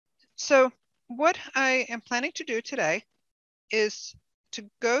So what I am planning to do today is to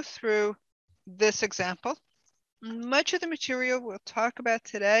go through this example. Much of the material we'll talk about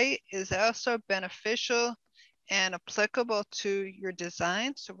today is also beneficial and applicable to your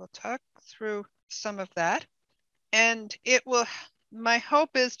design. So we'll talk through some of that. And my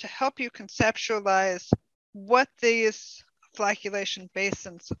hope is to help you conceptualize what these flocculation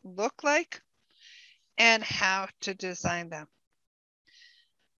basins look like and how to design them.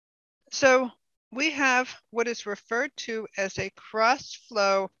 So we have what is referred to as a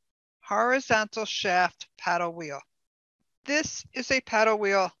cross-flow horizontal shaft paddle wheel. This is a paddle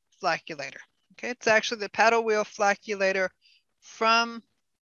wheel flocculator. Okay, it's actually the paddle wheel flocculator from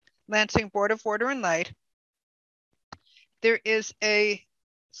Lansing Board of Water and Light. There is a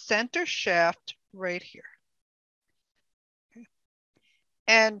center shaft right here. Okay.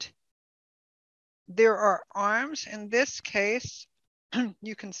 And there are arms. In this case,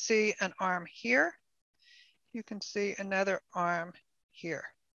 you can see an arm here. You can see another arm here.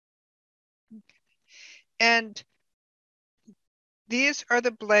 Okay. And these are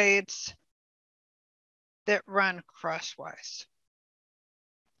the blades that run crosswise.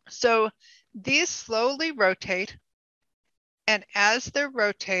 So these slowly rotate, and as they're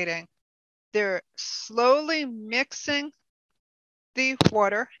rotating, they're slowly mixing the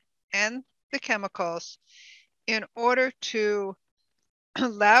water and the chemicals in order to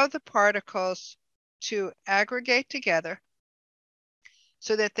allow the particles to aggregate together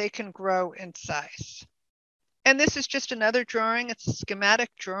so that they can grow in size. And this is just another drawing. It's a schematic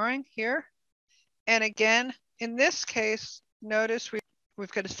drawing here. And again, in this case, notice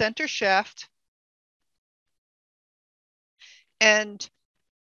we've got a center shaft, and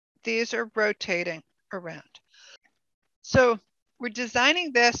these are rotating around. So we're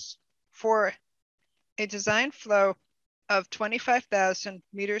designing this for a design flow of 25,000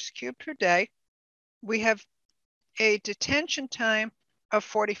 meters cubed per day. We have a detention time of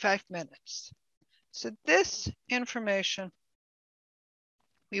 45 minutes. So this information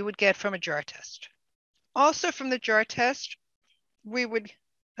we would get from a jar test. Also from the jar test, we would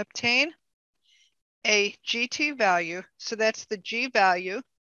obtain a GT value. So that's the G value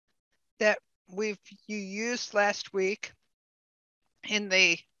that you used last week in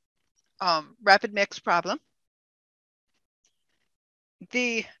the rapid mix problem.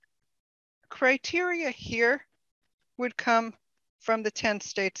 The criteria here would come from the 10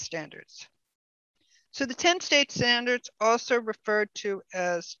 state standards. So the 10 state standards, also referred to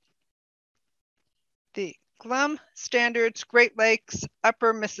as the GLUM standards, Great Lakes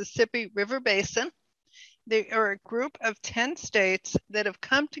Upper Mississippi River Basin. They are a group of 10 states that have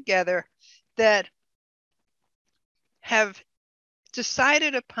come together that have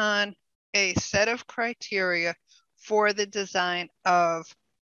decided upon a set of criteria for the design of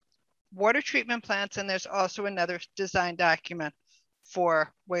water treatment plants, and there's also another design document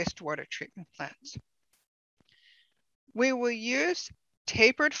for wastewater treatment plants. We will use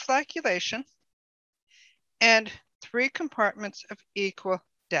tapered flocculation and 3 compartments of equal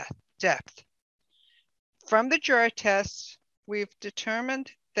depth. From the jar tests, we've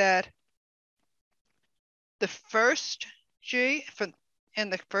determined that the first G in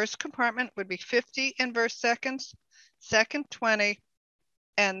the first compartment would be 50 inverse seconds, second 20,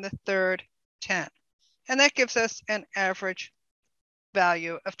 and the third 10. And that gives us an average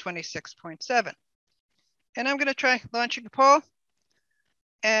value of 26.7. And I'm going to try launching a poll,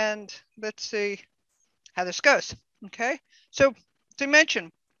 and let's see how this goes. Okay, so to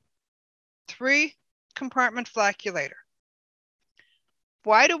mention, 3 compartment flocculator.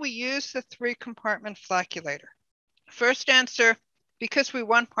 Why do we use the 3 compartment flocculator? First answer, because we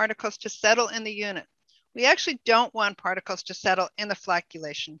want particles to settle in the unit. We actually don't want particles to settle in the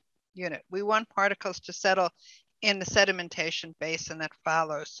flocculation unit. We want particles to settle in the sedimentation basin that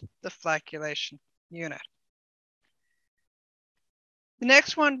follows the flocculation unit. The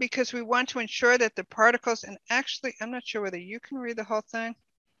next one, because we want to ensure that the particles, and actually, I'm not sure whether you can read the whole thing.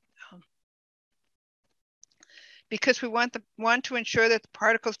 Because we want to ensure that the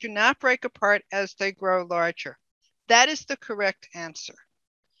particles do not break apart as they grow larger. That is the correct answer.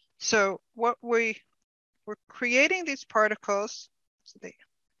 So what we're creating these particles, so they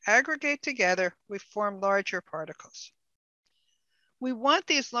aggregate together, we form larger particles. We want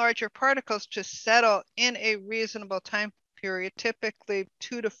these larger particles to settle in a reasonable time period, typically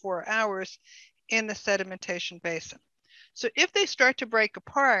 2 to 4 hours in the sedimentation basin. So if they start to break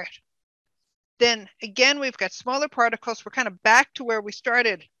apart, then again, we've got smaller particles. We're kind of back to where we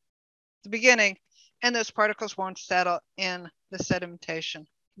started at the beginning, and those particles won't settle in the sedimentation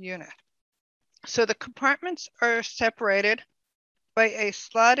unit. So the compartments are separated by a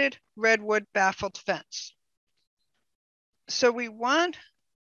slotted redwood baffled fence. So we'll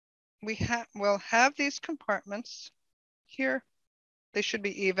have these compartments here. They should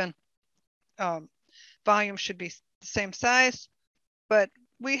be even. Volume should be the same size, but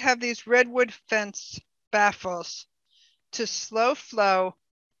we have these redwood fence baffles to slow flow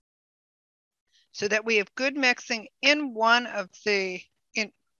so that we have good mixing in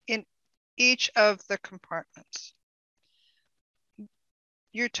in each of the compartments.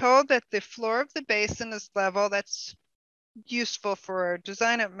 You're told that the floor of the basin is level. That's useful for our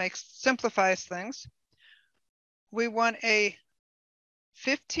design. It simplifies things. We want a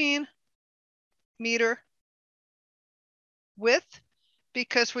 15-meter width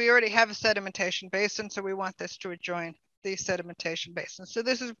because we already have a sedimentation basin, so we want this to adjoin the sedimentation basin. So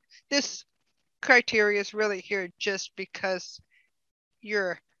this criteria is really here just because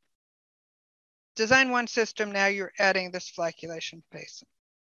your design one system, now you're adding this flocculation basin.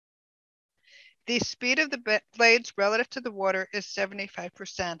 The speed of the blades relative to the water is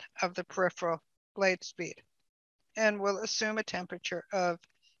 75% of the peripheral blade speed, and we'll assume a temperature of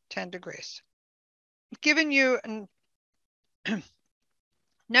 10 degrees. Given you a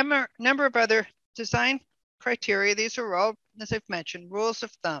number of other design criteria. These are all, as I've mentioned, rules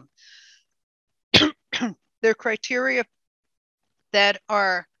of thumb. They're criteria that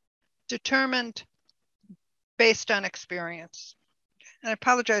are determined based on experience. And I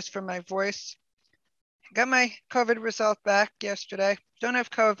apologize for my voice. I got my COVID result back yesterday. Don't have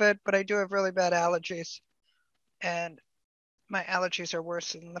COVID, but I do have really bad allergies. And my allergies are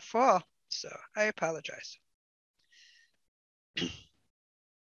worse in the fall, so I apologize.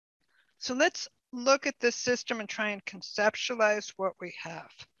 So let's look at this system and try and conceptualize what we have,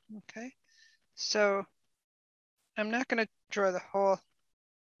 okay? So I'm not going to draw the whole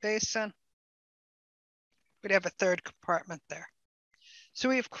basin. We'd have a third compartment there. So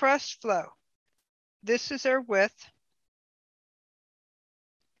we have cross flow. This is our width.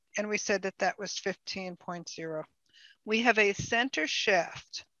 And we said that that was 15.0. We have a center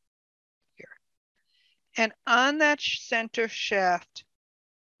shaft here. And on that center shaft,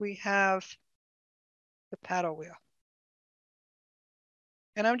 we have the paddle wheel.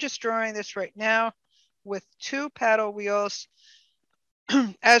 And I'm just drawing this right now with two paddle wheels.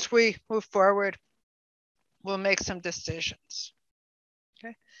 As we move forward, we'll make some decisions.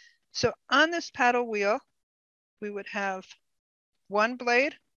 Okay. So on this paddle wheel, we would have one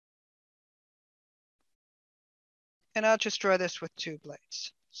blade. And I'll just draw this with two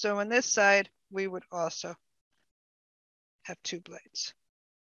blades. So on this side, we would also have two blades.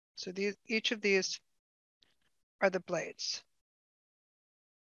 So each of these are the blades.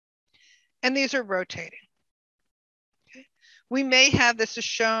 And these are rotating. Okay. We may have, this is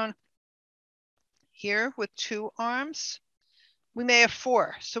shown here with two arms. We may have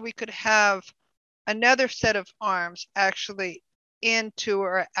four. So we could have another set of arms actually into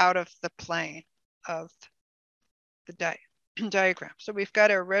or out of the plane of the diagram. So we've got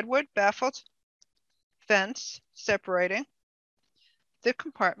our redwood baffled fence separating the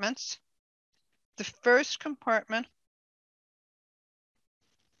compartments. The first compartment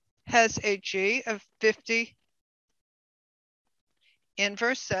has a G of 50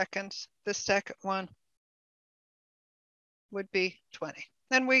 inverse seconds. The second one would be 20.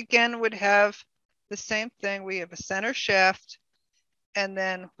 Then we again would have the same thing. We have a center shaft, and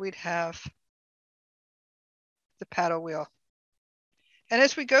then we'd have the paddle wheel. And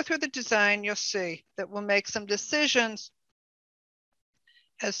as we go through the design, you'll see that we'll make some decisions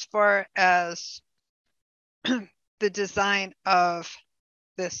as far as the design of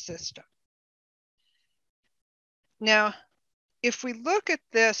this system. Now, if we look at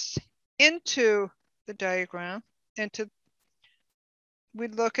this into the diagram,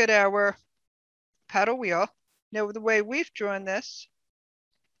 we'd look at our paddle wheel. Now, the way we've drawn this,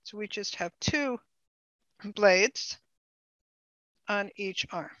 so we just have two blades on each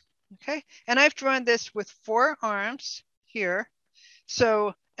arm, okay? And I've drawn this with four arms here.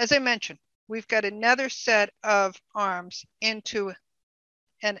 So as I mentioned, we've got another set of arms into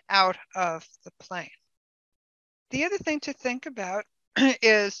and out of the plane. The other thing to think about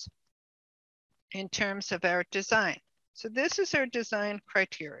is in terms of our design. So this is our design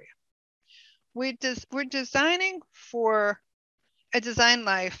criteria. We're designing for a design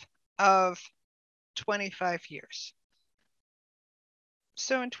life of 25 years.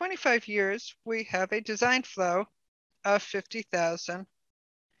 So in 25 years, we have a design flow of 50,000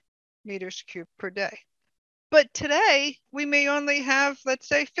 meters cubed per day. But today, we may only have, let's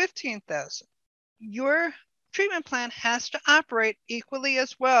say, 15,000. Your treatment plan has to operate equally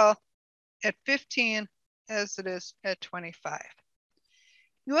as well at 15 as it is at 25.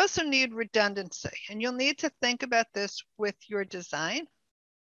 You also need redundancy, and you'll need to think about this with your design.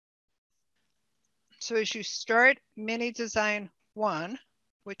 So as you start mini design 1,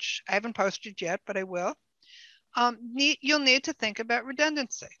 which I haven't posted yet, but I will, you'll need to think about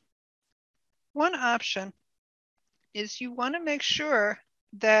redundancy. One option is you want to make sure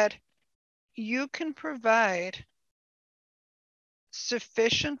that you can provide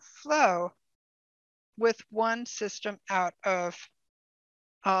sufficient flow with one system out of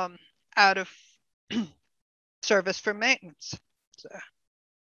service for maintenance.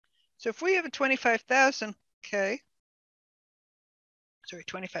 So if we have a 25,000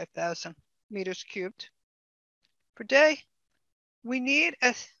 meters cubed per day, we need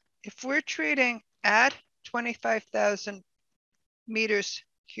if we're treating at 25,000 meters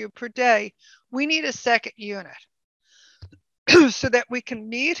cubed per day, we need a second unit so that we can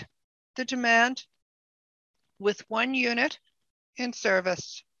meet the demand with one unit in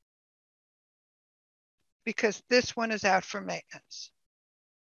service, because this one is out for maintenance.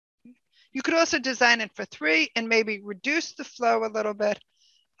 You could also design it for 3 and maybe reduce the flow a little bit,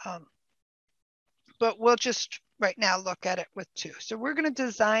 but we'll just right now look at it with 2. So we're going to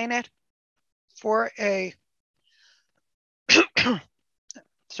design it for a,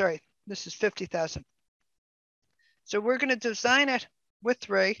 sorry, this is 50,000. So we're going to design it with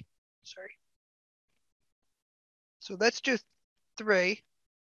 3, sorry. So let's do 3.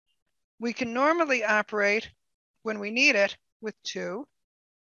 We can normally operate when we need it with 2,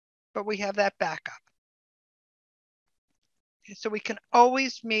 but we have that backup. Okay, so we can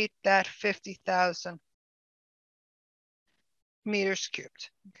always meet that 50,000 meters cubed.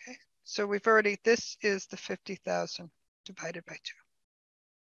 Okay, so we've already, this is the 50,000 divided by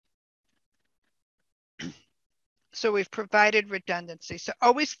 2. So we've provided redundancy. So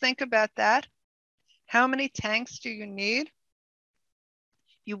always think about that. How many tanks do you need?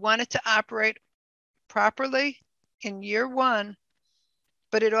 You want it to operate properly in year 1,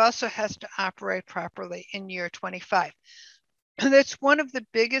 but it also has to operate properly in year 25. That's one of the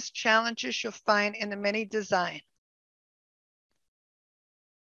biggest challenges you'll find in the mini design,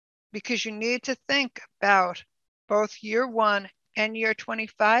 because you need to think about both year 1 and year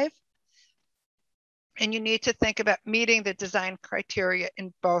 25, and you need to think about meeting the design criteria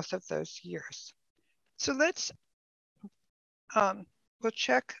in both of those years. So let's, we'll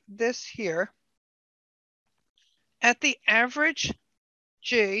check this here. At the average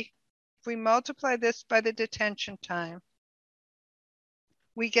G, if we multiply this by the detention time,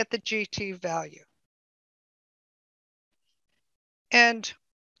 we get the GT value. And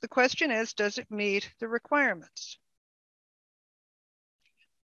the question is, does it meet the requirements?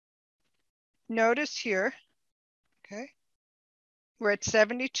 Notice here, okay, we're at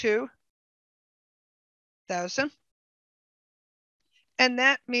 72,000. And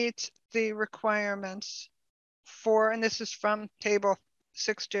that meets the requirements for, and this is from table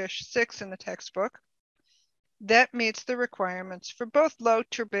 6-6 in the textbook, that meets the requirements for both low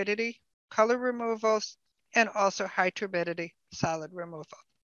turbidity color removals and also high turbidity solid removal.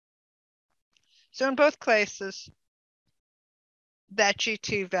 So in both cases, that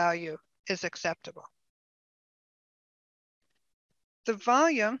GT value is acceptable. The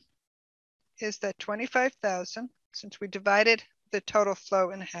volume is that 25,000, since we divided the total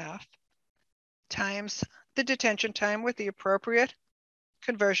flow in half, times the detention time with the appropriate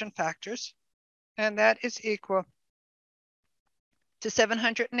conversion factors, and that is equal to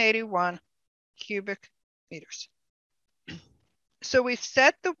 781 cubic meters. So we've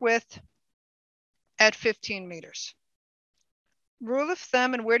set the width at 15 meters. Rule of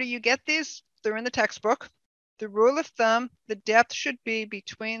thumb, and where do you get these? They're in the textbook. The rule of thumb, the depth should be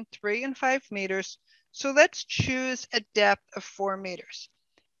between 3 and 5 meters. So let's choose a depth of 4 meters.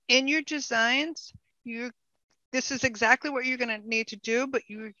 In your designs, this is exactly what you're going to need to do, but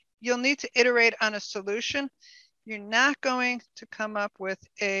you'll need to iterate on a solution. You're not going to come up with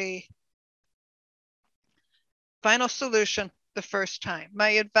a final solution the first time. My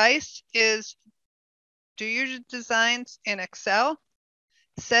advice is do your designs in Excel,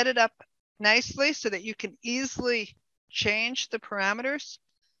 set it up nicely so that you can easily change the parameters,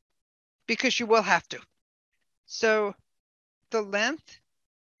 because you will have to. So the length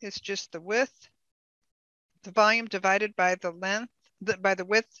is just the width, the volume divided by the length, by the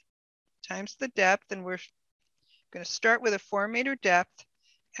width times the depth, and we're going to start with a 4 meter depth,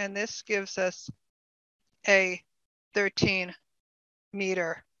 and this gives us a 13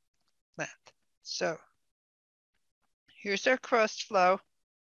 meter length. So here's our cross flow.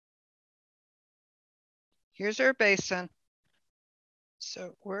 Here's our basin.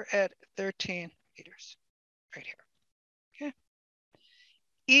 So we're at 13 meters right here. Okay.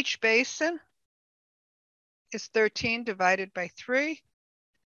 Each basin is 13 divided by 3,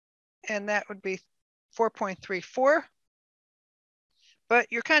 and that would be 4.34.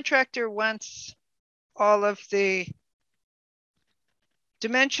 But your contractor wants all of the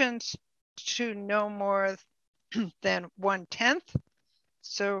dimensions to no more than 1/10.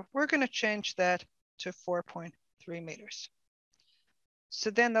 So we're going to change that to 4.3 meters. So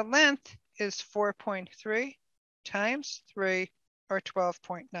then the length is 4.3 times 3, or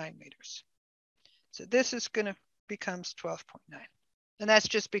 12.9 meters. So this is going to becomes 12.9. And that's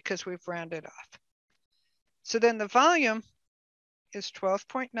just because we've rounded off. So then the volume is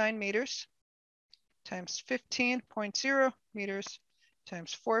 12.9 meters times 15.0 meters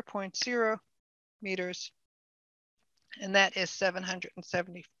times 4.0 meters. And that is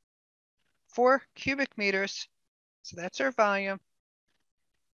 774 cubic meters. So that's our volume.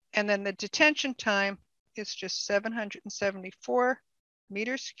 And then the detention time is just 774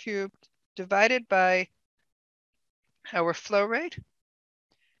 meters cubed divided by our flow rate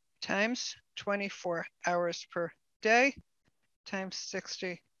times 24 hours per day times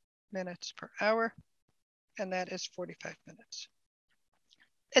 60 minutes per hour. And that is 45 minutes.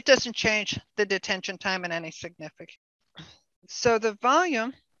 It doesn't change the detention time in any significant. So the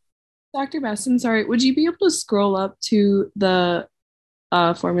volume. Dr. Basson, sorry, would you be able to scroll up to the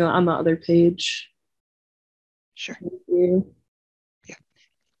formula on the other page? Sure. Thank you. Yeah.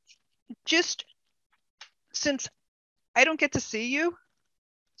 Just since I don't get to see you,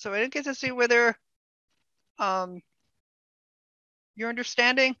 so I didn't get to see whether you're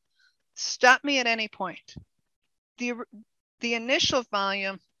understanding, stop me at any point. The initial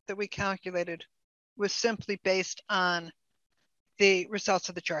volume that we calculated was simply based on the results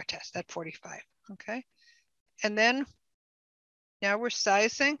of the jar test at 45, okay? And then now we're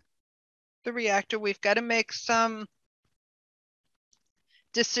sizing the reactor. We've got to make some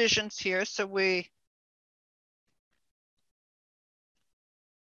decisions here. So we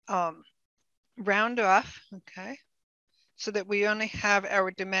round off, okay? So that we only have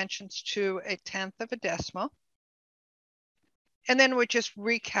our dimensions to 1/10 of a decimal. And then we're just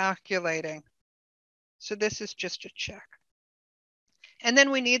recalculating. So this is just a check. And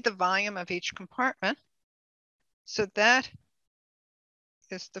then we need the volume of each compartment. So that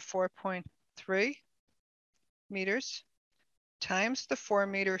is the 4.3 meters times the 4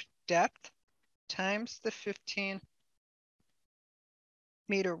 meter depth times the 15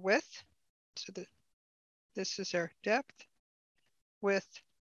 meter width. So this is our depth, width,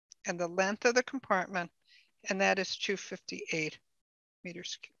 and the length of the compartment, and that is 258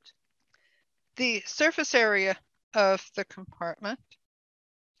 meters cubed. The surface area of the compartment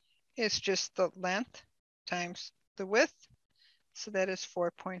is just the length times the width. So that is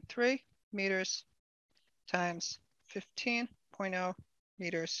 4.3 meters times 15.0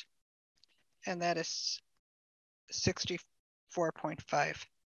 meters. And that is 64.5.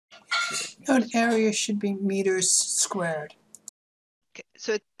 That area should be meters squared. Okay,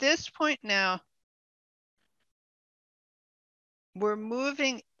 so at this point now, we're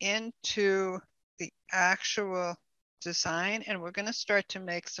moving into the actual design, and we're going to start to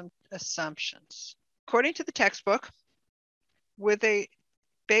make some assumptions. According to the textbook, with a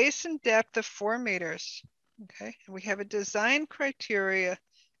basin depth of 4 meters, okay, and we have a design criteria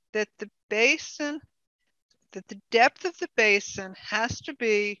that the depth of the basin has to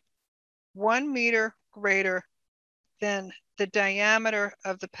be 1 meter greater than the diameter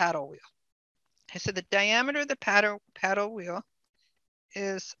of the paddle wheel. Okay, so the diameter of the paddle wheel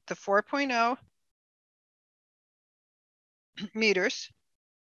is the 4.0 meters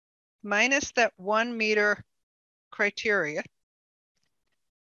minus that 1 meter criteria,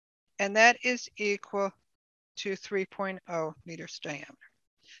 and that is equal to 3.0 meters diameter.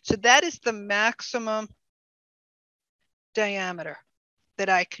 So that is the maximum diameter that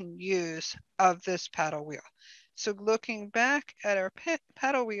I can use of this paddle wheel. So looking back at our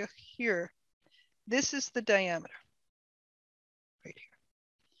paddle wheel here, this is the diameter right here.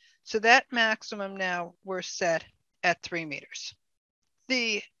 So that maximum now we're set at 3 meters.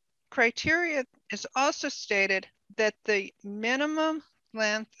 The criteria is also stated that the minimum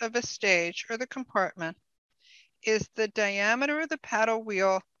length of a stage or the compartment is the diameter of the paddle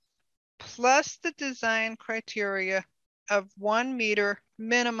wheel plus the design criteria of 1 meter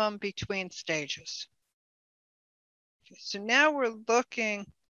minimum between stages. Okay, so now we're looking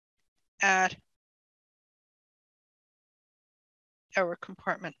at our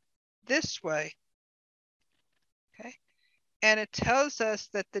compartment this way, okay? And it tells us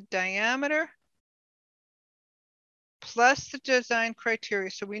that the diameter plus the design criteria,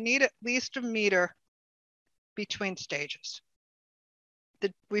 so we need at least 1 meter between stages.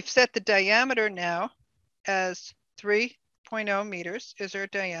 we've set the diameter now as 3.0 meters is our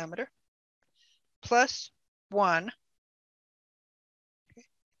diameter, plus 1. Okay.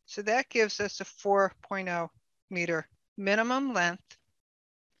 So that gives us a 4.0 meter minimum length.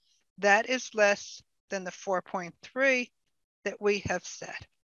 That is less than the 4.3 that we have set.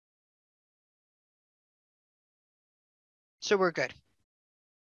 So we're good.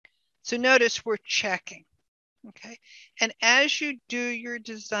 So notice we're checking, okay? And as you do your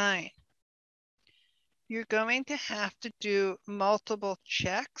design, you're going to have to do multiple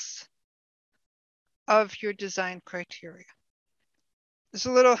checks of your design criteria. There's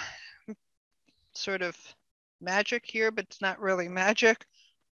a little sort of magic here, but it's not really magic.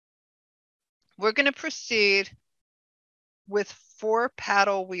 We're going to proceed with 4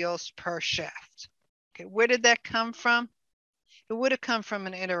 paddle wheels per shaft. Okay, where did that come from? It would have come from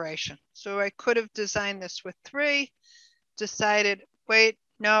an iteration. So I could have designed this with 3, decided, wait,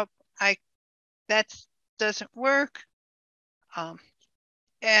 no, that doesn't work.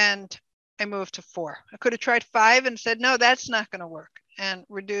 And I moved to 4. I could have tried 5 and said, no, that's not going to work, and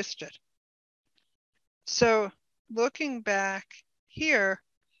reduced it. So looking back here,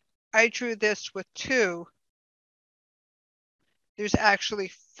 I drew this with 2. There's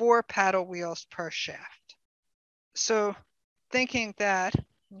actually 4 paddle wheels per shaft. So thinking that,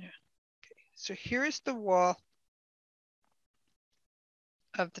 okay, so here's the wall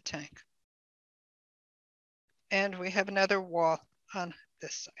of the tank. And we have another wall on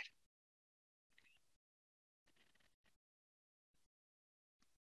this side.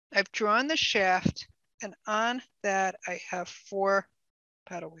 I've drawn the shaft, and on that I have 4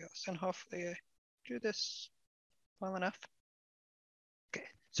 paddle wheels, and hopefully I drew this well enough. Okay,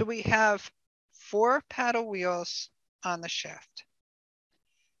 so we have 4 paddle wheels on the shaft.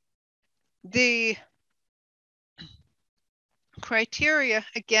 The criteria,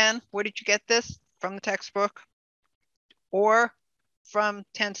 again, where did you get this? From the textbook or from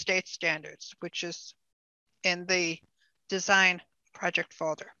 10 state standards, which is in the design project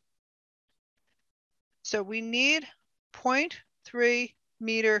folder. So we need 0.3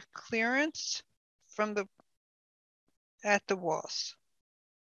 meter clearance from at the walls.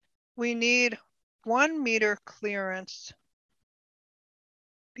 We need 1 meter clearance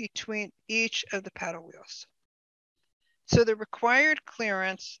between each of the paddle wheels. So the required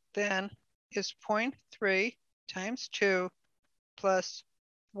clearance then is 0.3 times 2 plus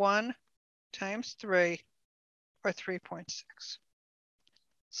 1 times 3, or 3.6.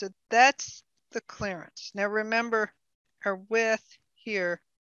 So that's the clearance. Now remember, our width here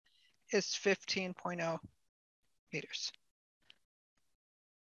is 15.0 meters.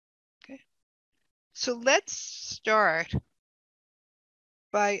 Okay. So let's start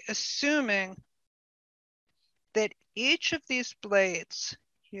by assuming that each of these blades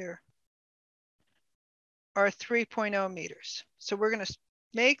here are 3.0 meters. So we're going to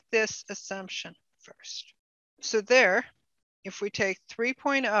make this assumption first. So there, if we take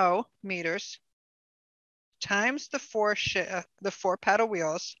 3.0 meters times the 4 paddle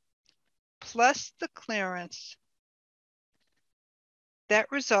wheels plus the clearance,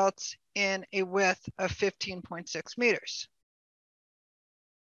 that results in a width of 15.6 meters.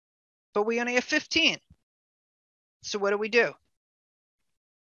 But we only have 15. So what do?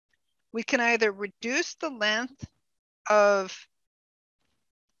 We can either reduce the length of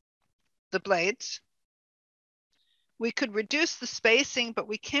the blades. We could reduce the spacing, but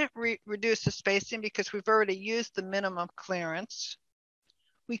we can't reduce the spacing because we've already used the minimum clearance.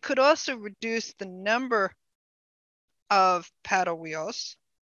 We could also reduce the number of paddle wheels.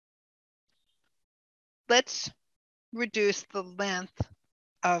 Let's reduce the length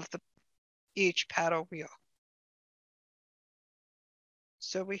of each paddle wheel.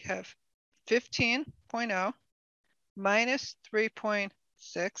 So we have 15.0 minus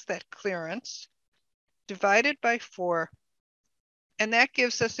 3.6, that clearance, divided by 4, and that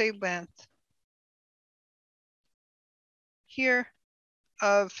gives us a length here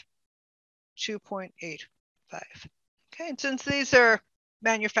of 2.85. Okay, and since these are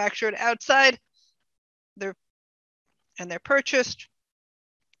manufactured outside, they're purchased,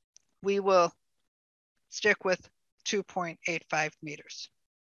 we will stick with 2.85 meters.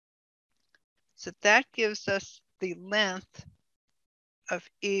 So that gives us the length of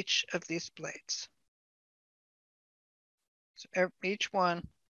each of these blades. So each one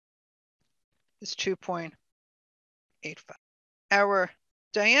is 2.85. Our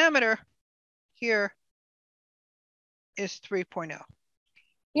diameter here is 3.0.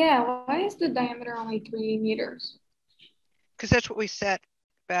 Yeah, why is the diameter only 3 meters? Because that's what we set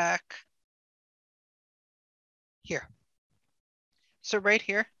back here. So right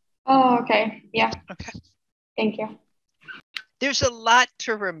here. Oh, okay. Yeah. Okay. Thank you. There's a lot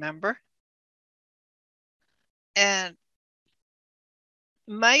to remember. And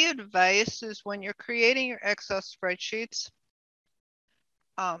my advice is when you're creating your Excel spreadsheets,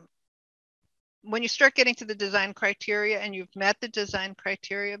 when you start getting to the design criteria and you've met the design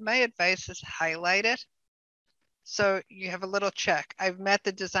criteria, my advice is highlight it. So you have a little check. I've met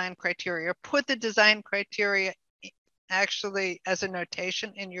the design criteria. Put the design criteria actually as a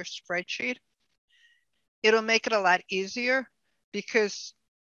notation in your spreadsheet. It'll make it a lot easier because,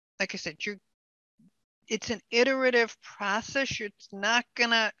 like I said, it's an iterative process. You're not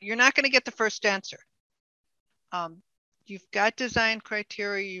gonna get the first answer. You've got design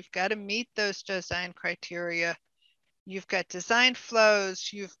criteria. You've got to meet those design criteria. You've got design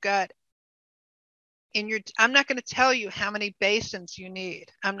flows. You've got I'm not going to tell you how many basins you need.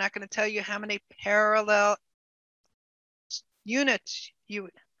 I'm not going to tell you how many parallel units you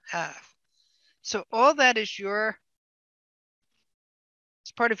have. So all that is it's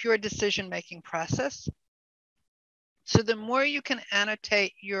part of your decision-making process. So the more you can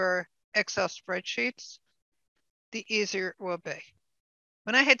annotate your Excel spreadsheets, the easier it will be.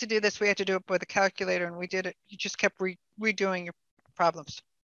 When I had to do this, we had to do it with a calculator, and we did it. You just kept redoing your problems.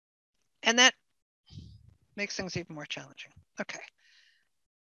 And that makes things even more challenging. Okay.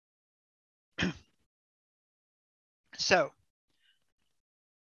 So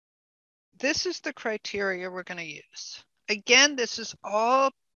this is the criteria we're going to use. Again, this is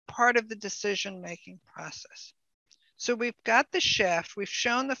all part of the decision-making process. So we've got the shaft. We've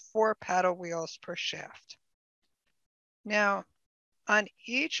shown the 4 paddle wheels per shaft. Now, on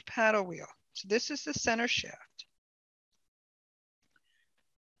each paddle wheel, so this is the center shaft,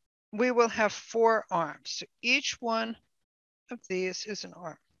 we will have 4 arms. So each one of these is an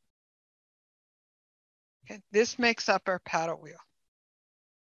arm. Okay, this makes up our paddle wheel.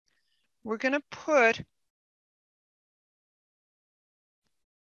 We're going to put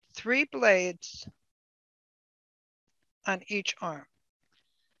 3 blades on each arm.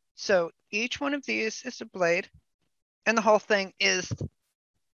 So each one of these is a blade, and the whole thing is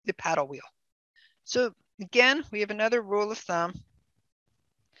the paddle wheel. So again, we have another rule of thumb.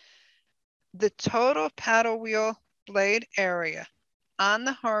 The total paddle wheel blade area on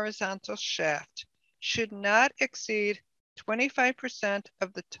the horizontal shaft should not exceed 25%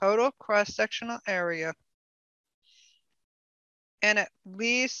 of the total cross-sectional area and at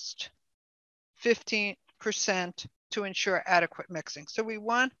least 15% to ensure adequate mixing. So we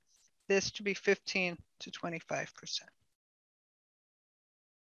want this to be 15 to 25%.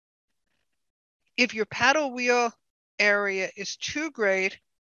 If your paddle wheel area is too great,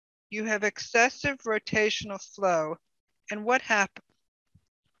 you have excessive rotational flow. And what happens?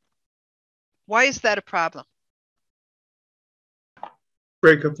 Why is that a problem?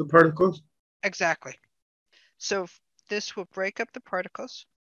 Break up the particles. Exactly. So this will break up the particles.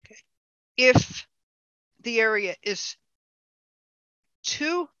 Okay. If the area is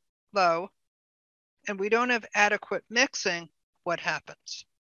too low and we don't have adequate mixing, what happens?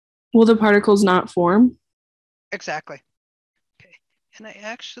 Will the particles not form? Exactly. Okay. And I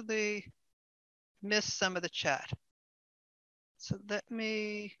actually missed some of the chat. So let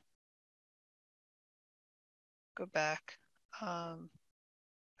me go back.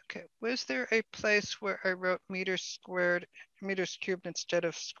 Okay, was there a place where I wrote meters cubed instead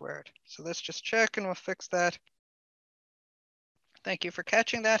of squared? So let's just check and we'll fix that. Thank you for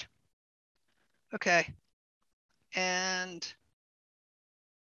catching that. Okay, and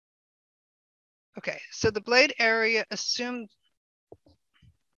okay, so the blade area assumed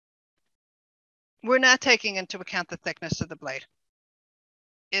we're not taking into account the thickness of the blade.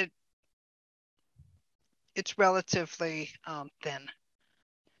 It's relatively thin.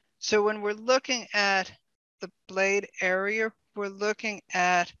 So when we're looking at the blade area, we're looking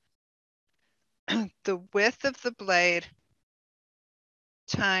at the width of the blade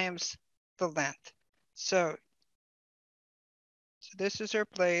times the length. So this is our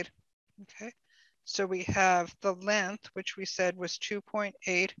blade, okay? So we have the length, which we said was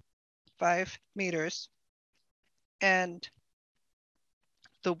 2.85 meters, and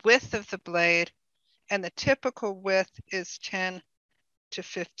the width of the blade, and the typical width is 10 to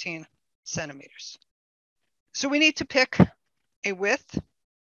 15 centimeters. So we need to pick a width.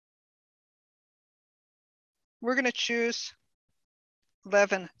 We're going to choose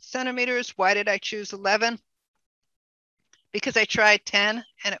 11 centimeters. Why did I choose 11? Because I tried 10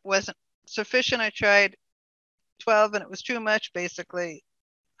 and it wasn't sufficient. I tried 12 and it was too much. Basically,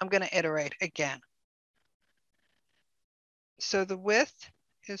 I'm going to iterate again. So the width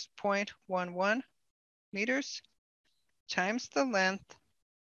is 0.11 meters. times the length.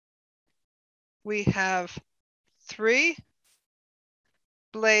 We have 3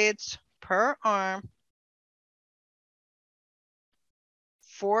 blades per arm,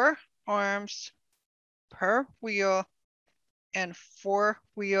 4 arms per wheel, and 4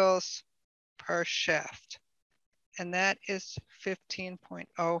 wheels per shaft. And that is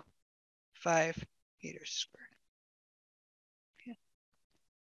 15.05 meters squared. Okay.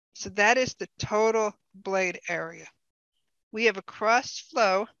 So that is the total blade area. We have a cross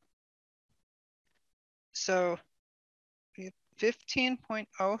flow. So we have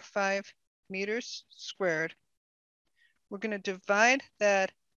 15.05 meters squared. We're going to divide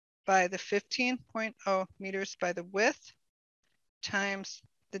that by the 15.0 meters by the width times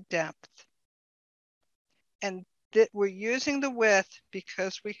the depth. And that we're using the width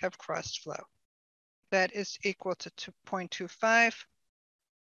because we have cross flow. That is equal to 0.25,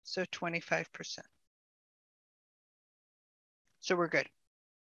 so 25%. So we're good.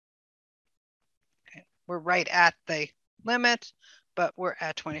 Okay. We're right at the limit, but we're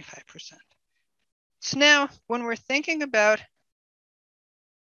at 25%. So now when we're thinking about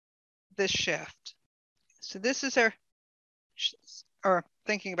this shaft, so this is our, or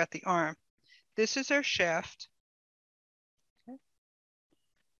thinking about the arm, this is our shaft. Okay.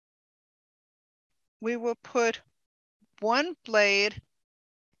 We will put one blade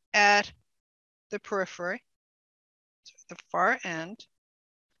at the periphery, so the far end,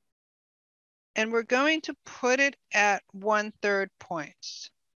 and we're going to put it at 1/3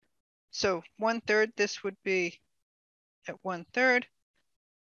 points. So 1/3, this would be at 1/3.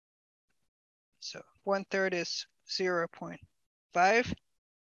 So 1/3 is 0.5.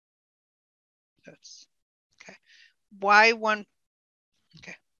 That's okay. Why one?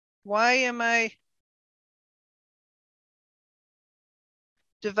 Okay. Why am I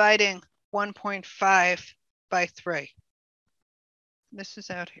dividing 1.5 by 3? This is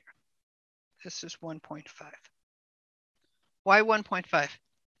out here. This is 1.5. Why 1.5?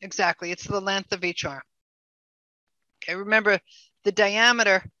 Exactly, it's the length of each arm. Okay, remember the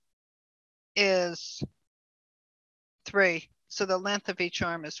diameter is 3, so the length of each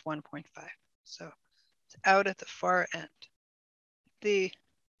arm is 1.5. So it's out at the far end. The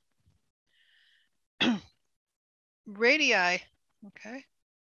radii, okay,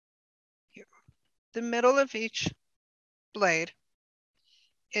 here, the middle of each blade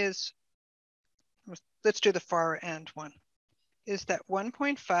is, let's do the far end one, is that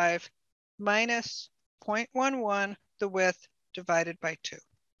 1.5 minus 0.11, the width, divided by 2.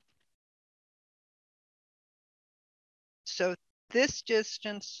 So this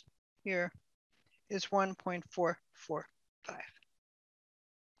distance here is 1.445.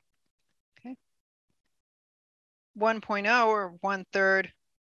 Okay. 1.0, or 1/3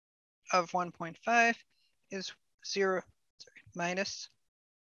 of 1.5, is minus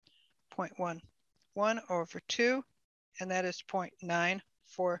 0.11 over 2, and that is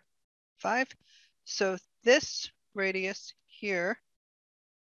 0.945. So this radius here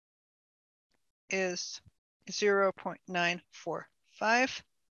is 0.945,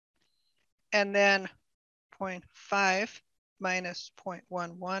 and then 0.5 minus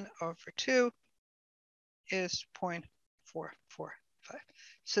 0.11 over 2 is 0.445.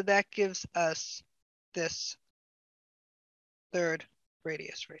 So that gives us this 3rd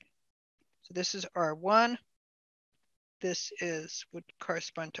radius rating. So this is R1, this would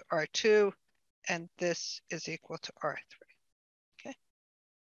correspond to R2, and this is equal to R3. Okay.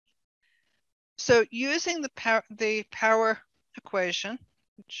 So using the power equation,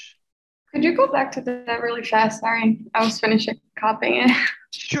 which, Could you go back to that really fast? Sorry, I was finishing copying it.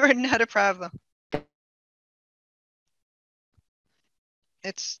 sure, not a problem.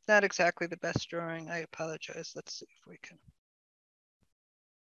 It's not exactly the best drawing. I apologize. Let's see if we can.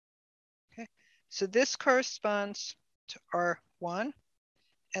 Okay, so this corresponds to R1,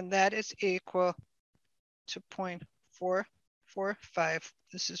 and that is equal to 0.445.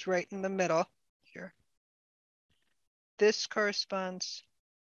 This is right in the middle here. This corresponds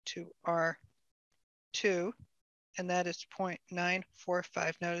to R2, and that is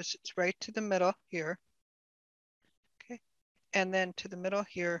 0.945. Notice it's right to the middle here. Okay, and then to the middle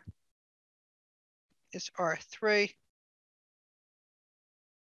here is R3,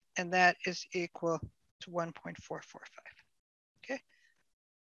 and that is equal to 1.445. Okay.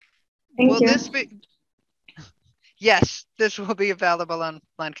 Thank you. This be? Yes, this will be available on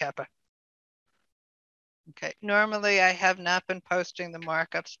LandCappa. Okay, normally I have not been posting the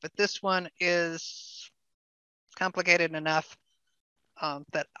markups, but this one is complicated enough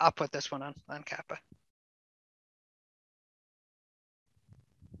that I'll put this one on LandCappa.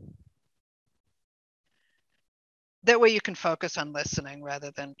 That way you can focus on listening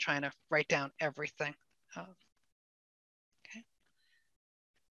rather than trying to write down everything. Okay.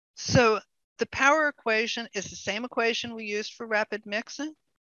 So the power equation is the same equation we used for rapid mixing.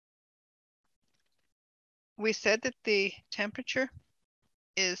 We said that the temperature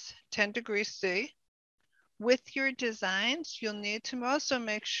is 10 degrees C. With your designs, you'll need to also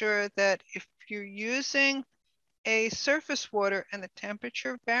make sure that if you're using a surface water and the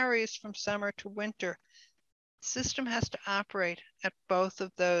temperature varies from summer to winter, the system has to operate at both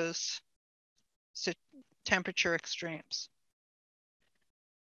of those temperature extremes.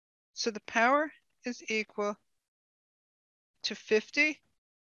 So the power is equal to 50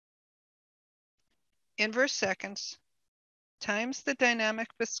 inverse seconds times the dynamic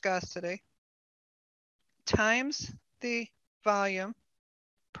viscosity times the volume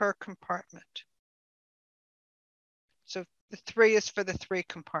per compartment. So the 3 is for the 3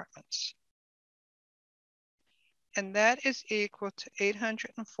 compartments. And that is equal to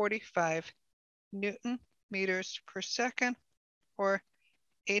 845 Newton meters per second, or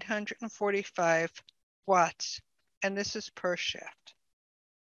 845 watts. And this is per shaft.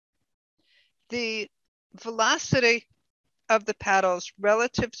 The velocity of the paddles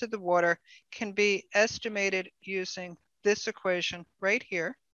relative to the water can be estimated using this equation right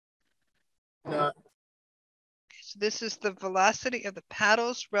here. So this is the velocity of the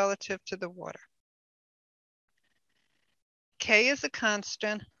paddles relative to the water. K is a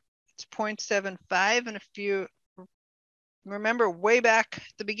constant. It's 0.75. And if you remember way back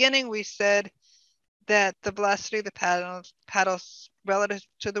at the beginning, we said that the velocity of the paddles relative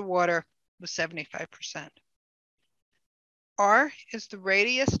to the water was 75%. R is the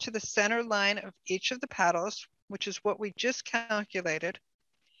radius to the center line of each of the paddles, which is what we just calculated.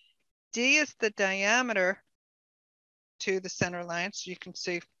 D is the diameter to the center line, so you can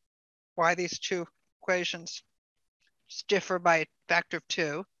see why these two equations just differ by a factor of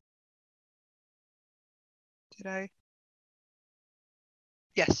 2. Did I?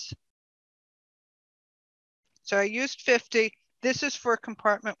 Yes. So I used 50. This is for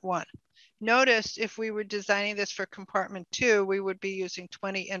compartment 1. Notice if we were designing this for compartment 2, we would be using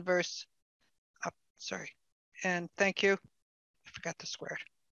 20 inverse. Sorry. And thank you. I forgot the squared.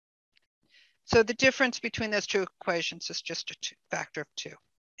 So the difference between those two equations is just a factor of 2.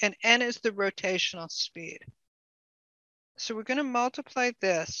 And n is the rotational speed. So we're going to multiply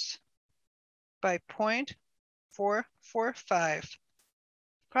this by 0.445.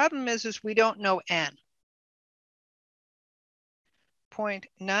 Problem is we don't know n.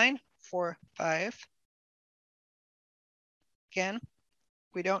 0.945. Again,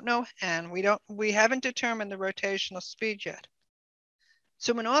 we don't know n. We haven't determined the rotational speed yet.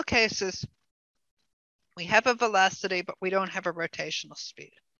 So in all cases, we have a velocity, but we don't have a rotational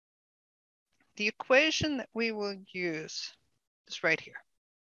speed. The equation that we will use is right here.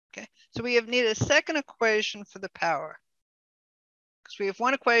 Okay, so we need a second equation for the power, because we have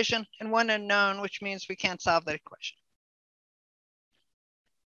one equation and one unknown, which means we can't solve that equation.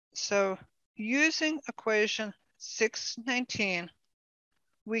 So using equation 619,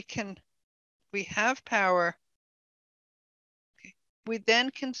 we have power. Okay. We then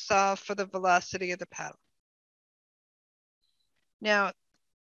can solve for the velocity of the paddle. Now,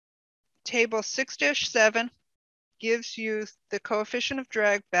 table 6-7 gives you the coefficient of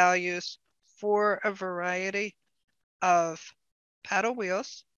drag values for a variety of paddle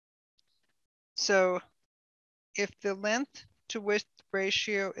wheels. So if the length to width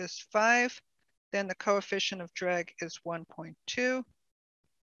ratio is 5, then the coefficient of drag is 1.2.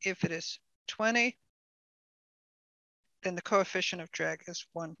 If it is 20, then the coefficient of drag is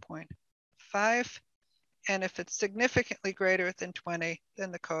 1.5. And if it's significantly greater than 20,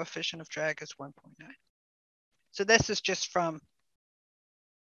 then the coefficient of drag is 1.9. So this is just from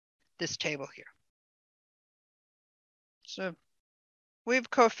this table here. So we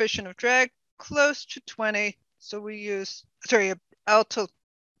have coefficient of drag close to 20. So we use,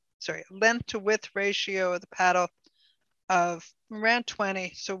 length to width ratio of the paddle of around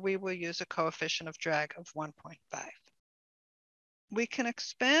 20. So we will use a coefficient of drag of 1.5. We can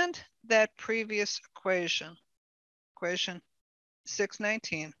expand that previous equation, equation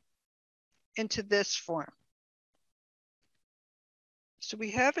 619, into this form. So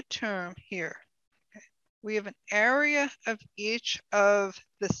we have a term here. Okay. We have an area of each of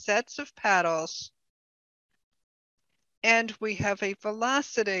the sets of paddles, and we have a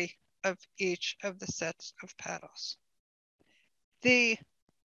velocity of each of the sets of paddles. The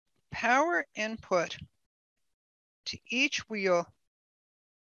power input to each wheel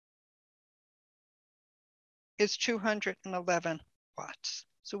is 211 watts.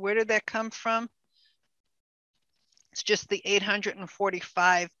 So where did that come from? It's just the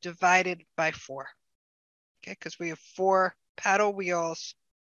 845 divided by 4. Okay, because we have 4 paddle wheels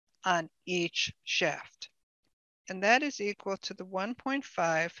on each shaft. And that is equal to the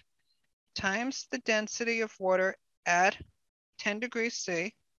 1.5 times the density of water at 10 degrees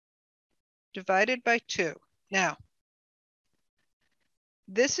C divided by 2. Now,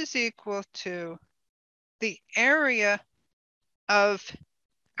 this is equal to the area of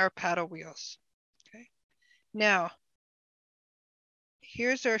our paddle wheels. Okay. Now,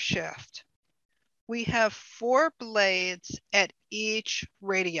 here's our shaft. We have 4 blades at each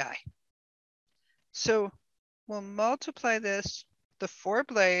radii. So we'll multiply this, the 4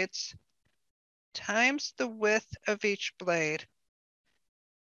 blades, times the width of each blade,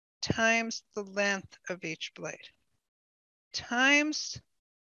 times the length of each blade, times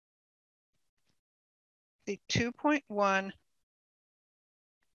the 2.1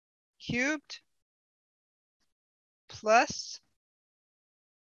 cubed plus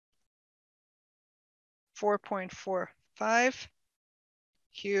 4.45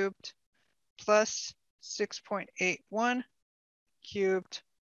 cubed plus 6.81 cubed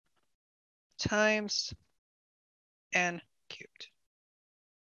times n cubed.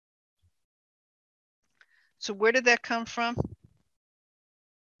 So where did that come from?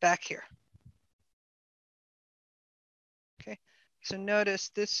 Back here. Okay, so notice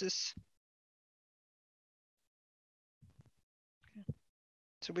this is,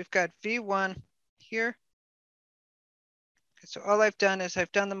 so we've got V1 here. Okay, so all I've done is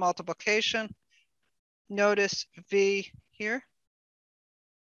I've done the multiplication. Notice V here.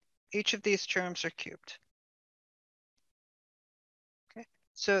 Each of these terms are cubed. Okay,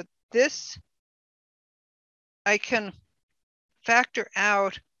 so this I can factor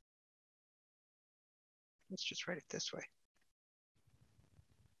out. Let's just write it this way.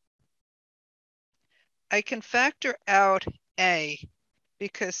 I can factor out A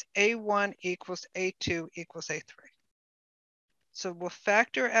because A1 equals A2 equals A3. So we'll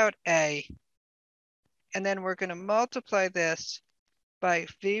factor out A, and then we're going to multiply this by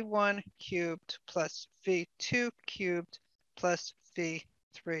V1 cubed plus V2 cubed plus V3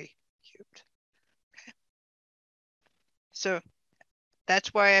 cubed. Okay. So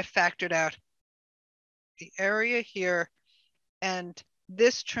that's why I factored out the area here, and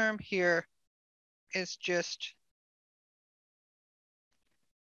this term here is just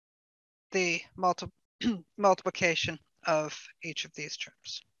the multiplication of each of these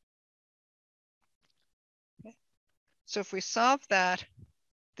terms. Okay. So if we solve that,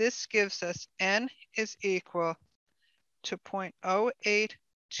 this gives us n is equal to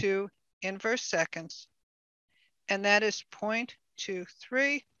 0.082 inverse seconds, and that is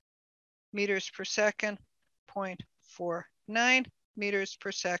 0.23 meters per second, 0.49 meters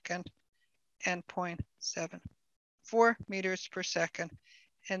per second, and 0.74 meters per second.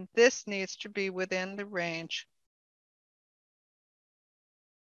 And this needs to be within the range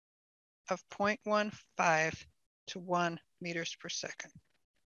of 0.15 to 1 meters per second.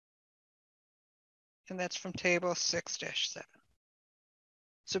 And that's from table 6-7.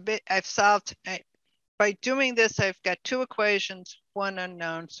 So I've solved, by doing this, I've got 2 equations, 1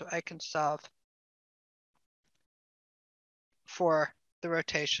 unknown, so I can solve for the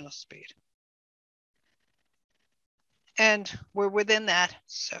rotational speed. And we're within that,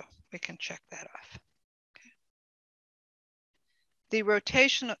 so we can check that off. Okay. The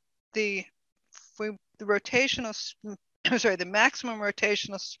maximum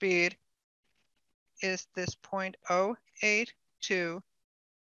rotational speed is this 0.082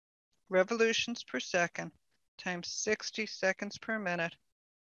 revolutions per second times 60 seconds per minute,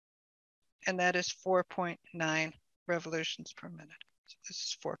 and that is 4.9 revolutions per minute. So this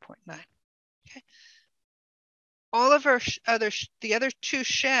is 4.9. Okay. All of our the other 2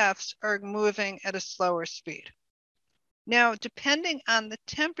 shafts are moving at a slower speed. Now, depending on the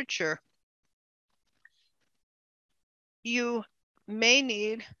temperature, you may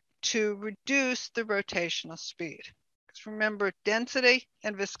need to reduce the rotational speed. Because remember, density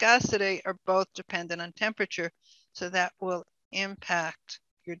and viscosity are both dependent on temperature, so that will impact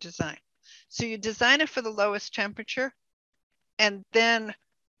your design. So you design it for the lowest temperature, and then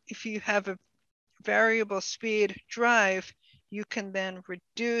if you have a variable speed drive, you can then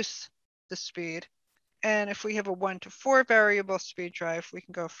reduce the speed. And if we have a 1 to 4 variable speed drive, we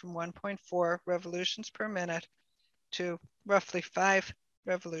can go from 1.4 revolutions per minute to roughly 5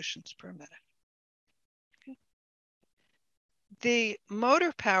 revolutions per minute. Okay. The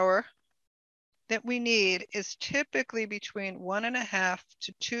motor power that we need is typically between 1.5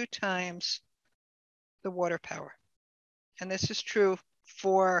 to 2 times the water power. And this is true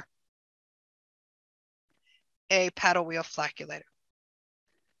for a paddle wheel flocculator.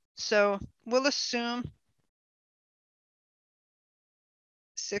 So we'll assume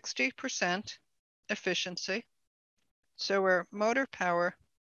 60% efficiency. So our motor power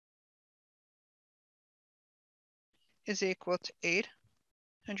is equal to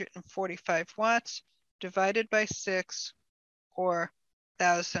 845 watts divided by 6, or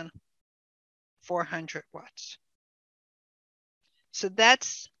 1,400 watts. So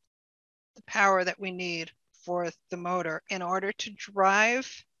that's the power that we need for the motor in order to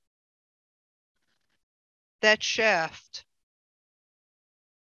drive that shaft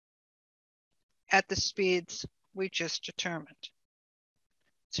at the speeds we just determined.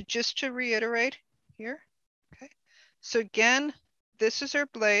 So just to reiterate here, okay. So again, this is our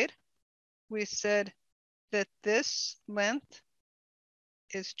blade. We said that this length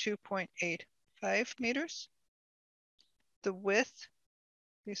is 2.85 meters. The width,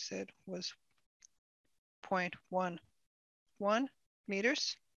 we said, was 0.11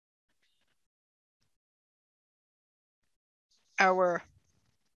 meters. Our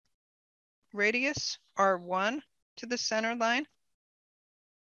radius, R1 to the center line,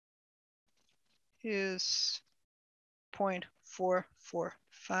 is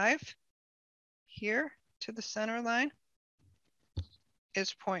 0.445. Here to the center line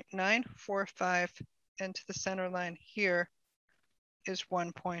is 0.945, and to the center line here is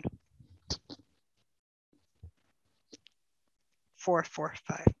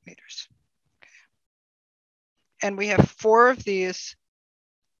 1.445 meters. Okay. And we have 4 of these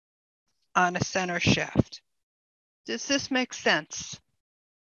on a center shaft. Does this make sense?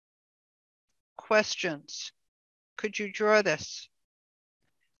 Questions? Could you draw this?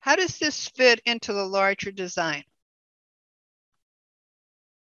 How does this fit into the larger design?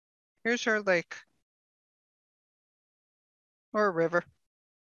 Here's our lake or a river.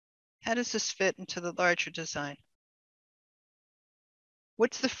 How does this fit into the larger design?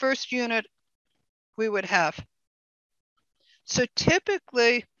 What's the first unit we would have? So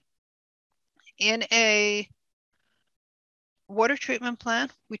typically in a water treatment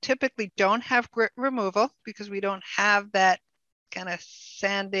plant, we typically don't have grit removal because we don't have that kind of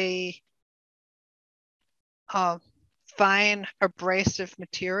sandy, fine abrasive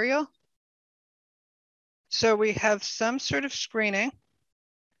material. So we have some sort of screening.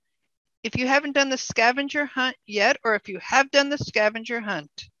 If you haven't done the scavenger hunt yet, or if you have done the scavenger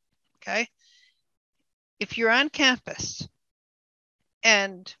hunt, okay, if you're on campus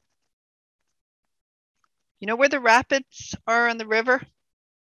and you know where the rapids are on the river?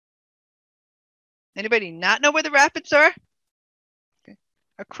 Anybody not know where the rapids are? Okay.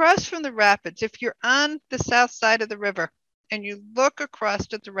 Across from the rapids, if you're on the south side of the river and you look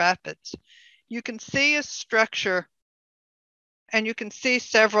across at the rapids, you can see a structure and you can see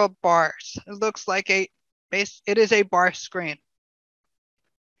several bars. It looks like it is a bar screen.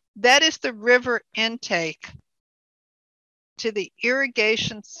 That is the river intake to the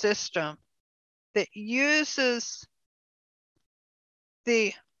irrigation system that uses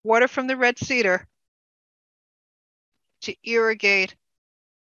the water from the red cedar to irrigate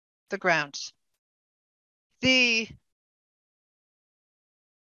the grounds. The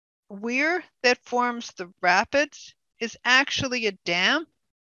weir that forms the rapids is actually a dam,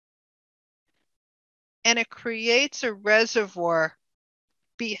 and it creates a reservoir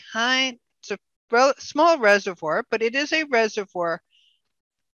behind. It's a small reservoir, but it is a reservoir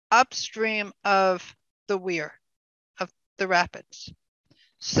upstream of the weir, of the rapids.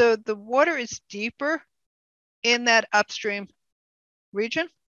 So the water is deeper in that upstream region,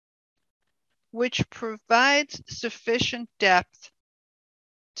 which provides sufficient depth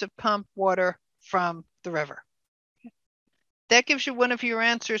to pump water from the river. That gives you one of your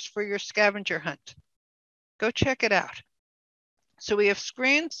answers for your scavenger hunt. Go check it out. So we have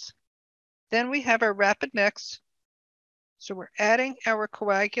screens, then we have our rapid mix. So we're adding our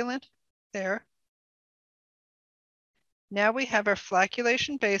coagulant there. Now we have our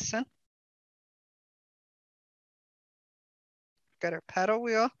flocculation basin. We've got our paddle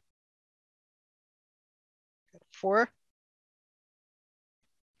wheel. Got 4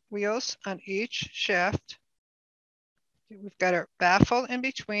 wheels on each shaft. We've got our baffle in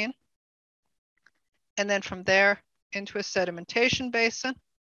between. And then from there into a sedimentation basin.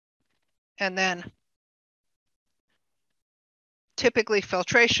 And then typically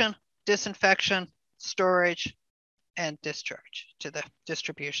filtration, disinfection, storage, and discharge to the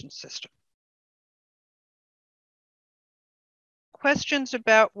distribution system. Questions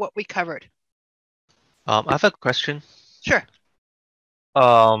about what we covered? I have a question. Sure.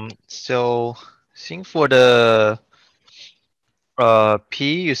 So seeing for the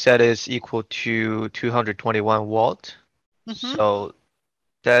P you said is equal to 221 volt. Mhm. So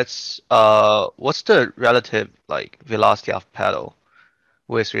that's what's the relative like velocity of pedal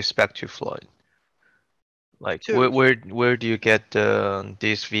with respect to Floyd? Like Two. where do you get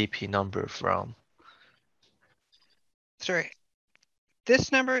this VP number from? Sorry.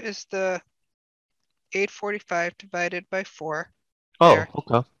 This number is the 845 divided by 4. There. Oh,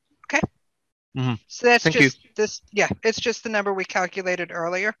 okay. Okay. Mhm. So that's Thank you. just this. Yeah, it's just the number we calculated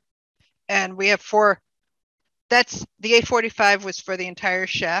earlier. And we have 4. That's the 845 was for the entire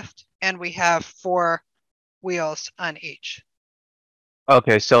shaft, and we have 4 wheels on each.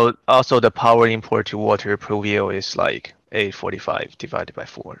 Okay, so also the power import to water per wheel is like 845 divided by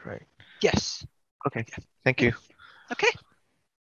 4, right? Yes. Okay, thank you. Okay.